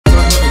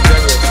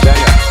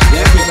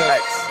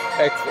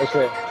X,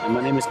 okay. And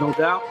my name is No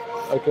Doubt.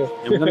 Okay.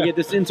 And we're gonna get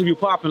this interview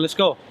popping. Let's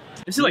go.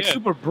 This is like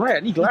super bright. I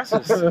need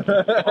glasses.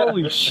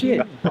 Holy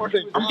shit.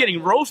 I'm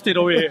getting roasted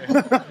over here.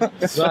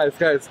 Nice,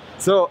 guys.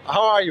 So,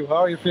 how are you? How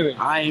are you feeling?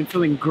 I am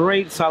feeling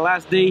great. It's our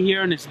last day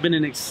here, and it's been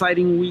an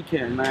exciting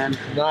weekend, man.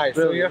 Nice.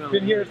 So, you have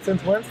been here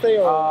since Wednesday,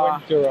 or when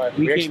did you arrive?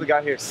 We actually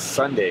got here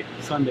Sunday.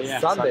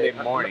 Sunday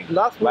morning.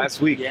 Last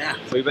week. Yeah.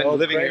 So we've been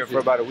living here for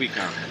about a week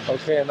now.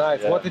 Okay,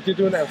 nice. What did you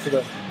do in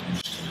Amsterdam?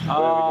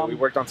 We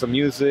worked on some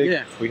music.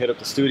 Yeah. We hit up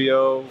the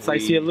studio.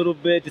 Sightsee a little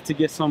bit just to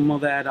get some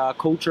of that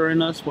culture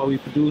in us while we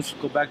produce.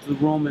 Go back to the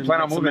room and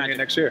plan on moving here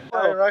next year.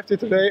 I arrived here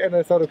today and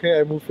I thought, okay,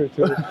 I move here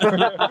too.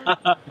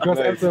 Because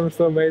Amsterdam is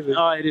so amazing.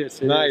 Oh, it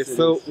is. Nice.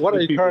 So, what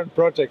are your current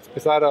projects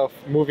besides of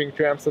moving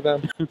to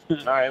Amsterdam? All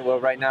right. Well,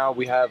 right now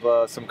we have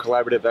some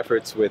collaborative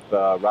efforts with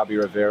Robbie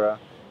Rivera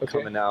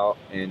coming out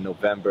in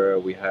November.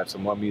 We have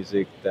some more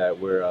music that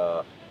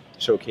we're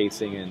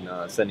showcasing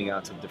and sending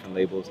out to different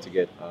labels to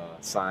get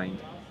signed.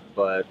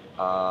 But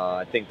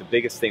I think the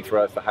biggest thing for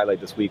us to highlight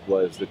this week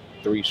was the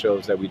 3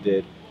 shows that we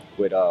did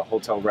with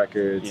Hotel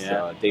Records,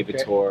 David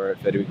Tor,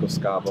 Federico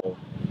Scavo.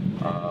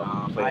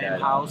 Played at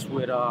House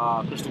with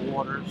Crystal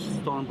Waters,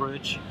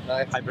 Stonebridge,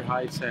 Hyper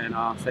Heights, and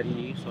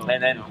Fedini. So,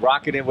 and then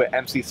rocketing with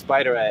MC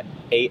Spider at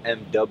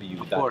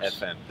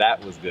AMW.FM.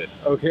 That was good.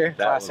 Okay,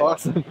 that was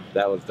awesome.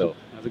 That was dope.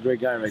 That's a great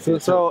guy right there.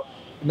 So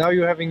now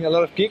you're having a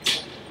lot of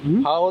gigs.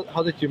 How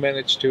did you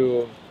manage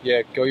to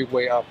go your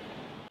way up?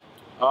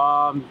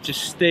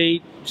 Just stay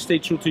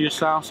true to your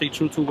style, stay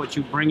true to what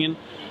you bring in,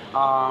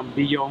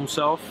 be your own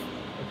self.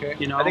 Okay.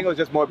 You know, I think it was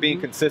just more being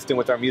consistent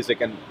with our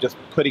music and just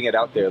putting it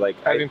out there,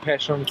 like having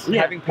passion,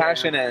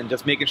 and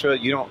just making sure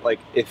that you don't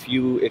if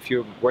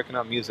you're working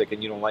on music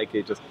and you don't like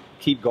it, just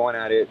keep going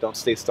at it. Don't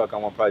stay stuck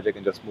on one project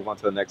and just move on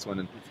to the next one.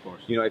 And of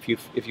course, you know, if you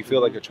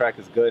feel like your track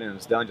is good and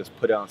it's done, just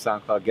put it on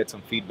SoundCloud, get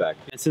some feedback.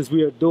 And since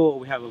we are a duo,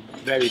 we have a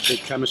very big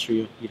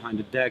chemistry behind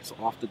the decks,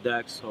 off the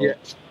decks. So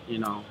you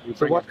know.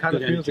 So what kind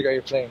of music are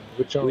you playing?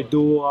 Which genre? We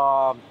do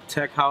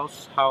tech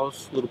house, a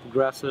little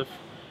progressive.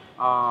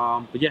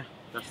 But yeah.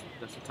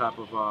 That's the type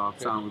of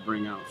sound we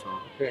bring out, so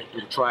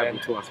we'll try it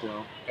to as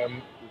well.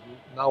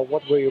 Now,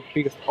 what were your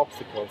biggest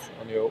obstacles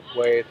on your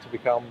way to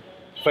become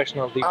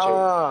professional DJ?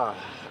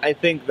 I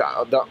think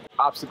the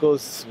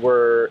obstacles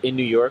were in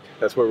New York.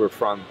 That's where we're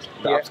from.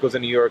 The obstacles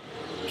in New York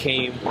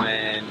came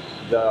when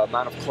the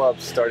amount of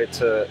clubs started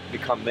to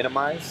become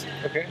minimized,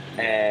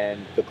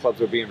 and the clubs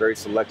were being very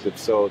selective.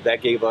 So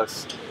that gave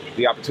us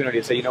the opportunity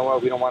to say, you know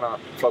what, we don't want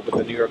to fuck with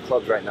the New York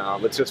clubs right now.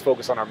 Let's just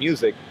focus on our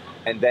music.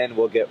 And then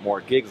we'll get more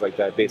gigs like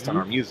that based on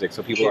our music.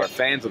 So people are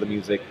fans of the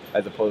music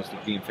as opposed to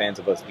being fans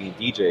of us being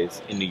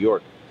DJs in New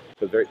York.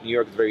 Because New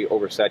York is very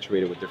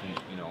oversaturated with different,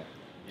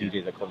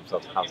 DJs that call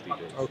themselves house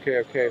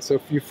DJs. Okay.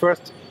 So you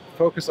first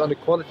focus on the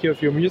quality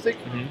of your music,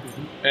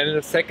 and in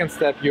the second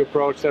step you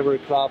approach several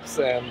clubs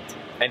and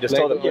just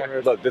tell them,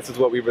 look, this is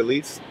what we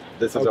released.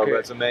 This is our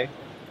resume.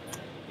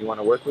 You want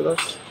to work with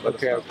us?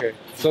 Okay.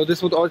 So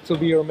this would also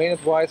be your main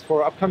advice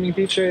for upcoming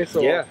DJs?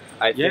 Or? Yeah,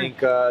 I think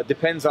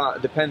depends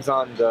on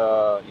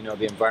the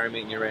the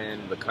environment you're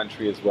in, the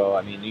country as well.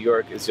 I mean, New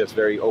York is just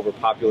very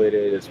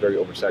overpopulated. It's very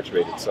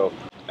oversaturated. So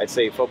I'd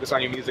say focus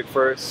on your music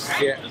first.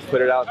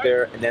 Put it out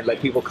there, and then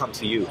let people come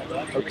to you.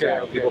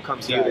 Okay. People come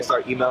to you. They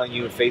start emailing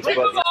you,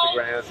 Facebook,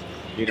 Instagram.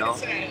 You know.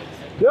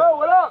 Yo,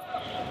 what up?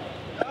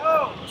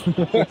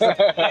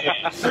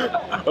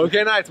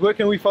 Okay, nice. Where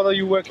can we follow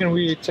you? Where can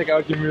we check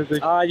out your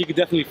music? You can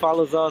definitely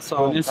follow us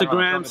on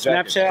Instagram,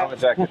 Snapchat.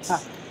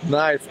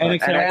 Nice.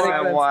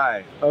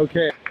 NXNY.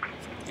 Okay.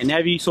 And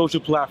every social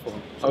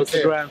platform.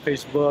 Instagram,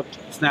 Facebook,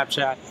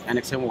 Snapchat,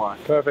 NXNY.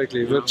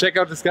 Perfectly. So check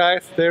out these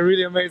guys. They're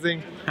really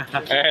amazing.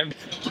 And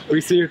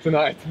we see you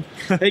tonight.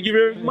 Thank you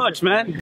very much, man.